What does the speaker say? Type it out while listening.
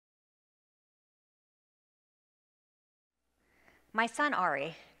My son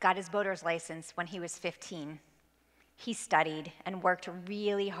Ari got his boater's license when he was 15. He studied and worked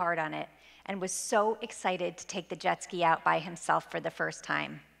really hard on it and was so excited to take the jet ski out by himself for the first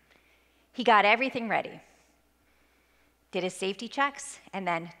time. He got everything ready, did his safety checks, and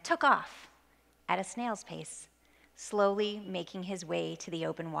then took off at a snail's pace, slowly making his way to the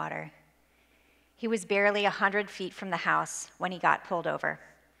open water. He was barely 100 feet from the house when he got pulled over.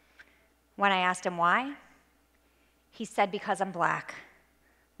 When I asked him why, he said, "Because I'm black."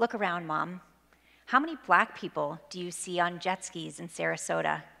 "Look around, Mom. How many black people do you see on jet skis in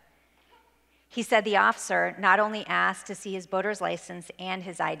Sarasota?" He said the officer not only asked to see his boater's license and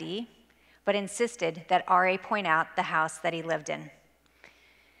his ID, but insisted that Ari point out the house that he lived in.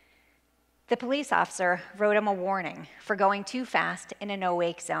 The police officer wrote him a warning for going too fast in a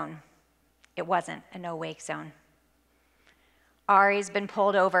no-wake zone. It wasn't a no-wake zone. Ari's been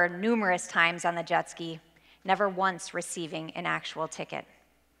pulled over numerous times on the jet ski, never once receiving an actual ticket.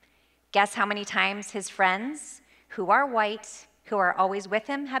 Guess how many times his friends, who are white, who are always with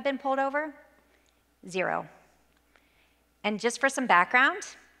him, have been pulled over? 0. And just for some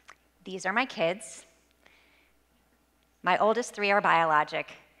background, these are my kids. My oldest 3 are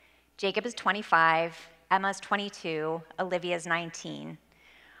biologic. Jacob is 25, Emma's 22, Olivia's 19.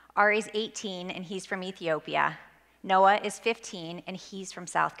 Ari's 18, and he's from Ethiopia. Noah is 15, and he's from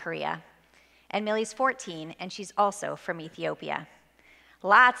South Korea. And Millie's 14, and she's also from Ethiopia.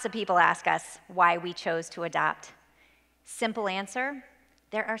 Lots of people ask us why we chose to adopt. Simple answer: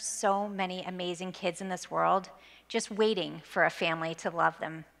 there are so many amazing kids in this world just waiting for a family to love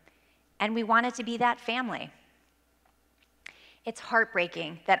them. And we wanted to be that family. It's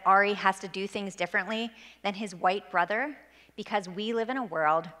heartbreaking that Ari has to do things differently than his white brother because we live in a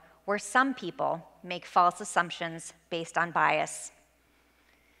world where some people make false assumptions based on bias.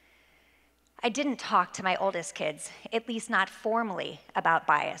 I didn't talk to my oldest kids, at least not formally, about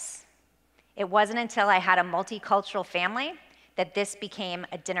bias. It wasn't until I had a multicultural family that this became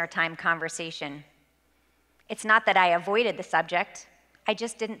a dinner-time conversation. It's not that I avoided the subject, I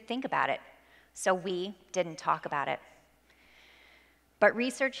just didn't think about it, so we didn't talk about it. But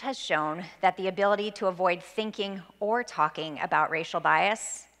research has shown that the ability to avoid thinking or talking about racial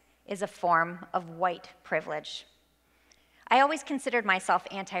bias is a form of white privilege. I always considered myself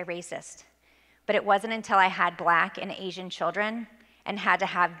anti-racist, but it wasn't until I had Black and Asian children and had to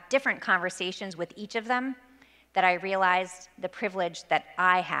have different conversations with each of them that I realized the privilege that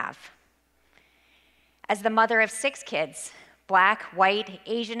I have. As the mother of 6 kids, Black, white,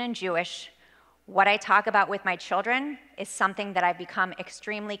 Asian, and Jewish, what I talk about with my children is something that I've become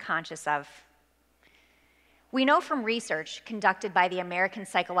extremely conscious of. We know from research conducted by the American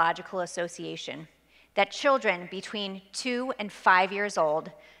Psychological Association that children between 2 and 5 years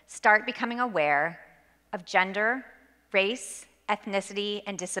old start becoming aware of gender, race, ethnicity,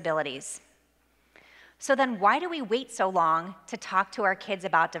 and disabilities. So then why do we wait so long to talk to our kids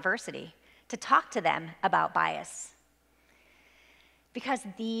about diversity, to talk to them about bias? Because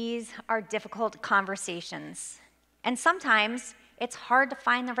these are difficult conversations, and sometimes it's hard to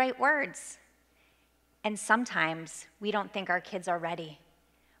find the right words. And sometimes we don't think our kids are ready,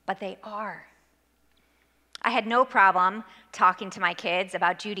 but they are. I had no problem talking to my kids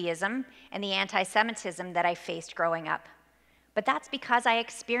about Judaism and the anti-Semitism that I faced growing up, but that's because I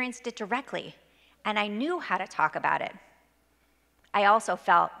experienced it directly, and I knew how to talk about it. I also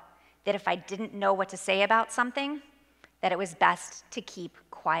felt that if I didn't know what to say about something, that it was best to keep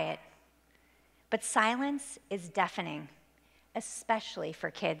quiet. But silence is deafening, especially for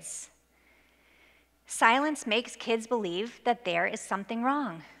kids. Silence makes kids believe that there is something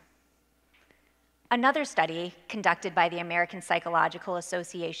wrong. Another study conducted by the American Psychological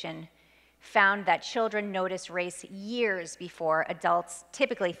Association found that children notice race years before adults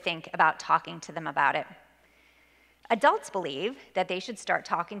typically think about talking to them about it. Adults believe that they should start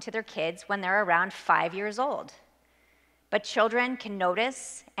talking to their kids when they're around 5 years old. But children can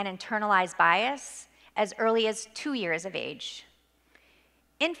notice and internalize bias as early as 2 years of age.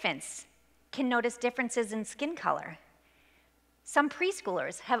 Infants can notice differences in skin color. Some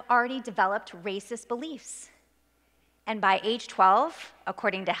preschoolers have already developed racist beliefs. And by age 12,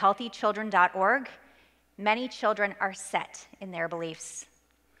 according to healthychildren.org, many children are set in their beliefs.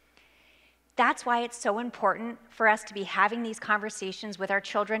 That's why it's so important for us to be having these conversations with our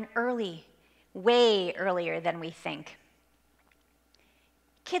children early, way earlier than we think.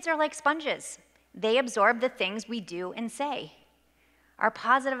 Kids are like sponges. They absorb the things we do and say. Our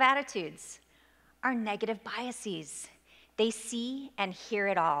positive attitudes, our negative biases. They see and hear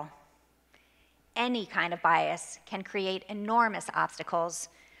it all. Any kind of bias can create enormous obstacles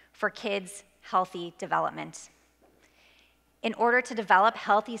for kids' healthy development. In order to develop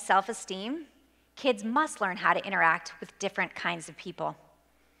healthy self-esteem, kids must learn how to interact with different kinds of people.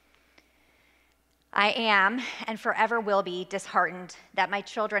 I am, and forever will be, disheartened that my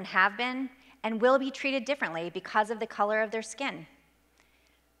children have been and will be treated differently because of the color of their skin.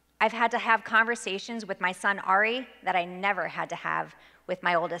 I've had to have conversations with my son Ari that I never had to have with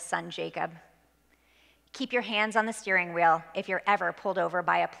my oldest son Jacob. Keep your hands on the steering wheel if you're ever pulled over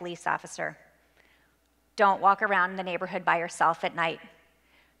by a police officer. Don't walk around the neighborhood by yourself at night.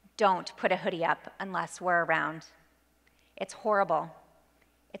 Don't put a hoodie up unless we're around. It's horrible,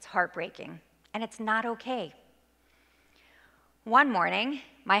 it's heartbreaking, and it's not okay. One morning,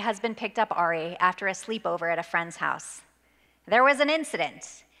 my husband picked up Ari after a sleepover at a friend's house. There was an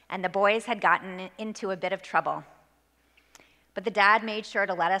incident, and the boys had gotten into a bit of trouble. But the dad made sure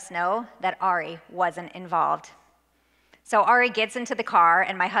to let us know that Ari wasn't involved. So Ari gets into the car,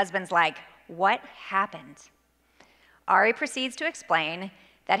 and my husband's like, "What happened?" Ari proceeds to explain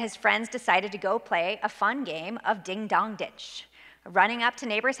that his friends decided to go play a fun game of ding-dong ditch, running up to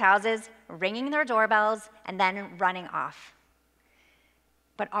neighbors' houses, ringing their doorbells, and then running off.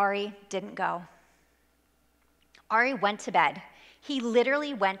 But Ari didn't go. Ari went to bed. He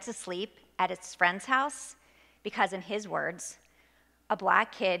literally went to sleep at his friend's house because, in his words, a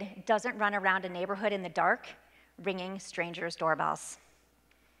black kid doesn't run around a neighborhood in the dark ringing strangers' doorbells.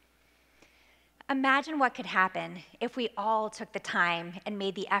 Imagine what could happen if we all took the time and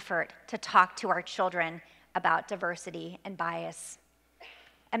made the effort to talk to our children about diversity and bias.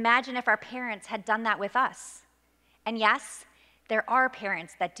 Imagine if our parents had done that with us. And yes, there are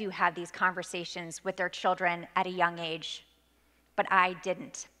parents that do have these conversations with their children at a young age, but I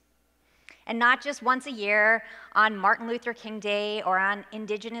didn't. And not just once a year on Martin Luther King Day or on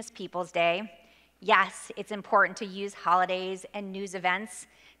Indigenous Peoples Day. Yes, it's important to use holidays and news events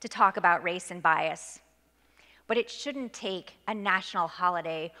to talk about race and bias. But it shouldn't take a national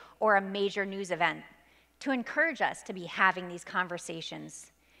holiday or a major news event to encourage us to be having these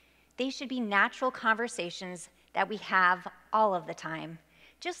conversations. They should be natural conversations that we have all of the time,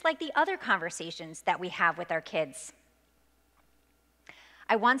 just like the other conversations that we have with our kids.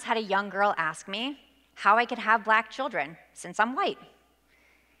 I once had a young girl ask me how I could have black children since I'm white.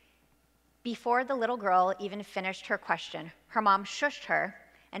 Before the little girl even finished her question, her mom shushed her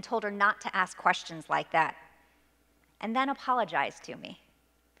and told her not to ask questions like that, and then apologized to me.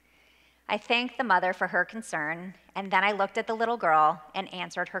 I thanked the mother for her concern, and then I looked at the little girl and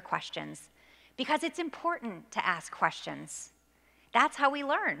answered her questions, because it's important to ask questions. That's how we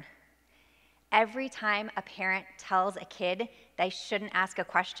learn. Every time a parent tells a kid they shouldn't ask a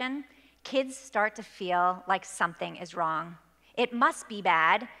question, kids start to feel like something is wrong. It must be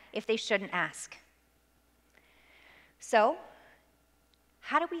bad if they shouldn't ask. So,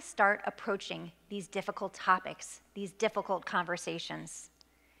 how do we start approaching these difficult topics, these difficult conversations?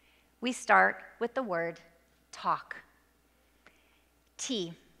 We start with the word talk.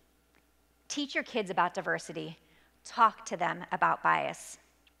 T, teach your kids about diversity. Talk to them about bias.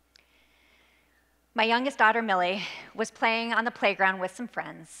 My youngest daughter, Millie, was playing on the playground with some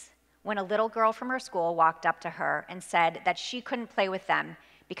friends when a little girl from her school walked up to her and said that she couldn't play with them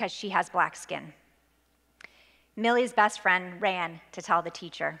because she has black skin. Millie's best friend ran to tell the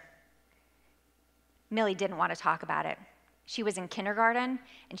teacher. Millie didn't want to talk about it. She was in kindergarten,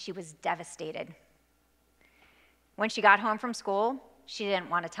 and she was devastated. When she got home from school, she didn't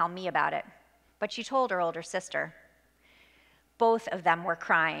want to tell me about it, but she told her older sister. Both of them were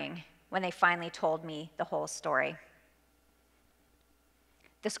crying when they finally told me the whole story.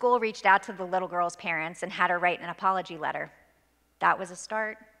 The school reached out to the little girl's parents and had her write an apology letter. That was a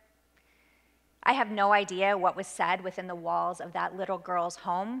start. I have no idea what was said within the walls of that little girl's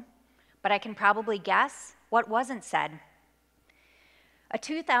home, but I can probably guess what wasn't said. A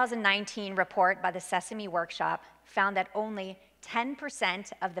 2019 report by the Sesame Workshop found that only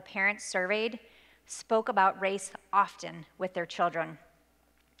 10% of the parents surveyed spoke about race often with their children.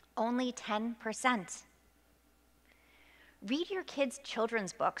 Only 10%. Read your kids'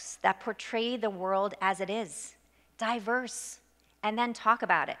 children's books that portray the world as it is, diverse, and then talk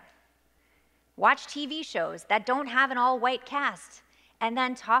about it. Watch TV shows that don't have an all-white cast, and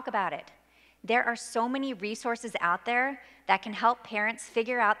then talk about it. There are so many resources out there that can help parents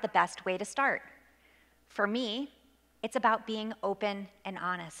figure out the best way to start. For me, it's about being open and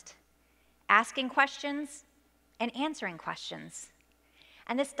honest, asking questions and answering questions.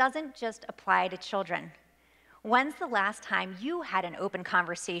 And this doesn't just apply to children. When's the last time you had an open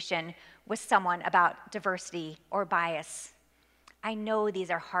conversation with someone about diversity or bias? I know these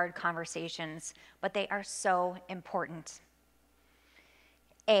are hard conversations, but they are so important.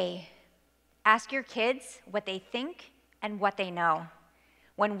 A, ask your kids what they think, and what they know.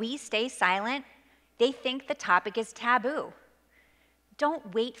 When we stay silent, they think the topic is taboo.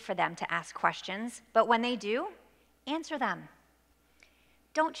 Don't wait for them to ask questions, but when they do, answer them.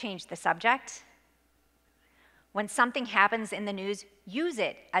 Don't change the subject. When something happens in the news, use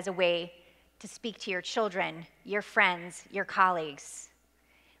it as a way to speak to your children, your friends, your colleagues.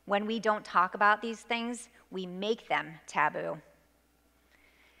 When we don't talk about these things, we make them taboo.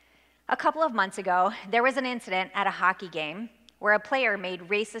 A couple of months ago, there was an incident at a hockey game where a player made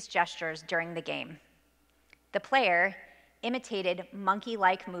racist gestures during the game. The player imitated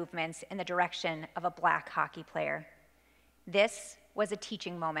monkey-like movements in the direction of a black hockey player. This was a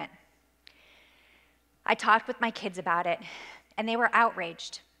teaching moment. I talked with my kids about it, and they were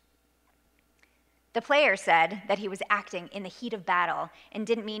outraged. The player said that he was acting in the heat of battle and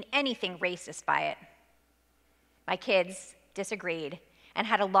didn't mean anything racist by it. My kids disagreed and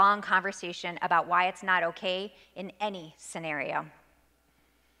had a long conversation about why it's not okay in any scenario.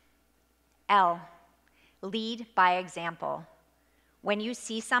 L, lead by example. When you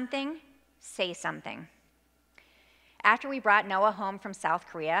see something, say something. After we brought Noah home from South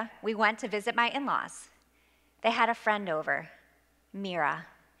Korea, we went to visit my in-laws. They had a friend over, Mira,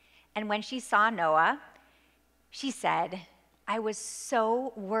 and when she saw Noah, she said, "I was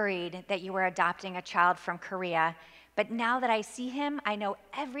so worried that you were adopting a child from Korea, but now that I see him, I know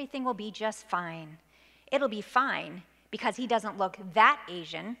everything will be just fine. It'll be fine because he doesn't look that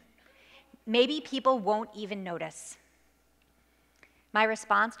Asian. Maybe people won't even notice." My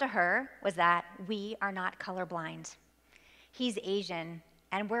response to her was that we are not colorblind. He's Asian,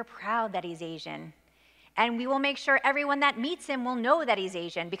 and we're proud that he's Asian. And we will make sure everyone that meets him will know that he's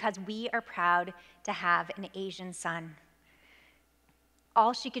Asian because we are proud to have an Asian son.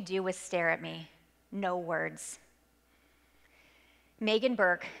 All she could do was stare at me, no words. Megan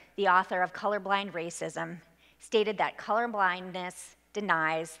Burke, the author of Colorblind Racism, stated that colorblindness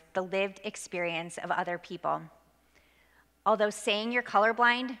denies the lived experience of other people. Although saying you're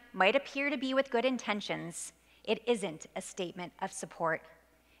colorblind might appear to be with good intentions, it isn't a statement of support.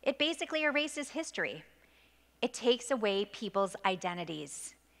 It basically erases history. It takes away people's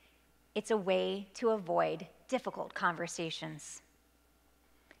identities. It's a way to avoid difficult conversations.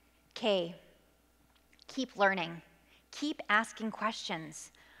 K, keep learning. Keep asking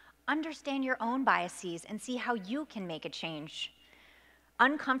questions. Understand your own biases and see how you can make a change.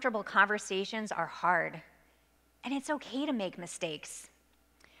 Uncomfortable conversations are hard, and it's okay to make mistakes.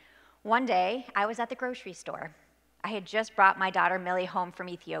 One day, I was at the grocery store. I had just brought my daughter Millie home from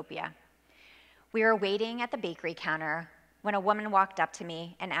Ethiopia. We were waiting at the bakery counter when a woman walked up to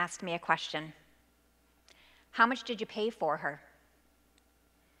me and asked me a question. "How much did you pay for her?"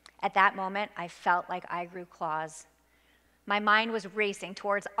 At that moment, I felt like I grew claws. My mind was racing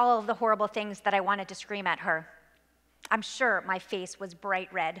towards all of the horrible things that I wanted to scream at her. I'm sure my face was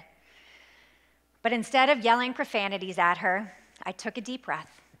bright red. But instead of yelling profanities at her, I took a deep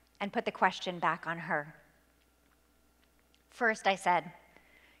breath and put the question back on her. First, I said,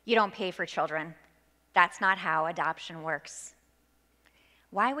 "You don't pay for children. That's not how adoption works."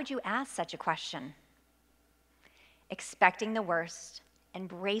 Why would you ask such a question? Expecting the worst and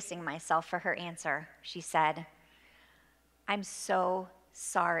bracing myself for her answer, she said, "I'm so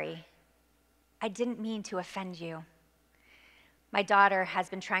sorry. I didn't mean to offend you. My daughter has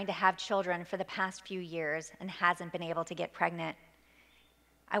been trying to have children for the past few years and hasn't been able to get pregnant.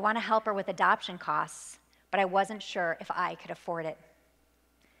 I want to help her with adoption costs, but I wasn't sure if I could afford it."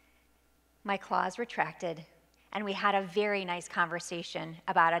 My claws retracted, and we had a very nice conversation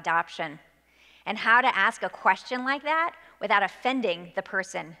about adoption and how to ask a question like that without offending the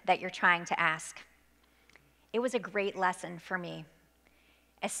person that you're trying to ask. It was a great lesson for me.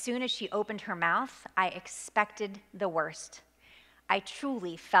 As soon as she opened her mouth, I expected the worst. I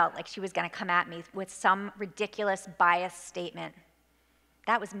truly felt like she was going to come at me with some ridiculous bias statement.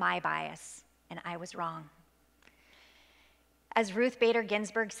 That was my bias, and I was wrong. As Ruth Bader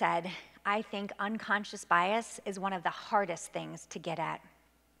Ginsburg said, I think unconscious bias is one of the hardest things to get at.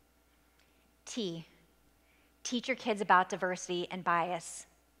 T, teach your kids about diversity and bias.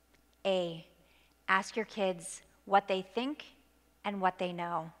 A, ask your kids what they think and what they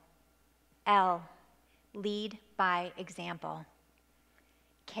know. L, lead by example.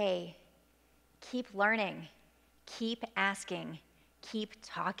 K, keep learning, keep asking, keep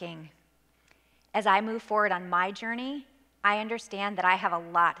talking. As I move forward on my journey, I understand that I have a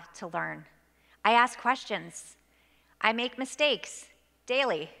lot to learn. I ask questions. I make mistakes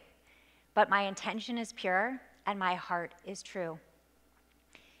daily, but my intention is pure and my heart is true.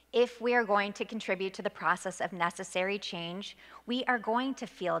 If we are going to contribute to the process of necessary change, we are going to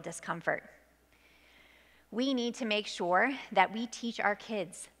feel discomfort. We need to make sure that we teach our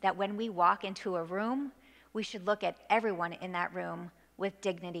kids that when we walk into a room, we should look at everyone in that room with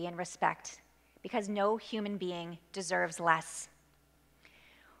dignity and respect, because no human being deserves less.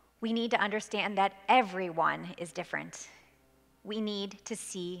 We need to understand that everyone is different. We need to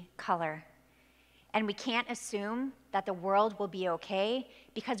see color. And we can't assume that the world will be okay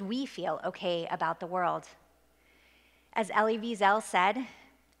because we feel okay about the world. As Elie Wiesel said,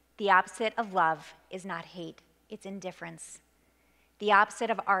 the opposite of love is not hate, it's indifference. The opposite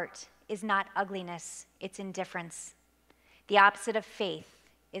of art is not ugliness, it's indifference. The opposite of faith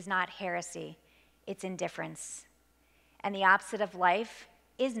is not heresy, it's indifference. And the opposite of life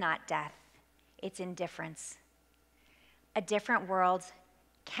is not death, it's indifference. A different world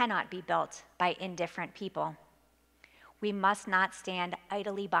cannot be built by indifferent people. We must not stand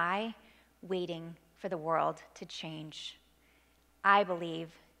idly by, waiting for the world to change. I believe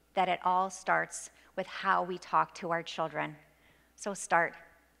that it all starts with how we talk to our children. So start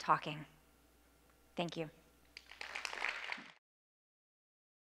talking. Thank you.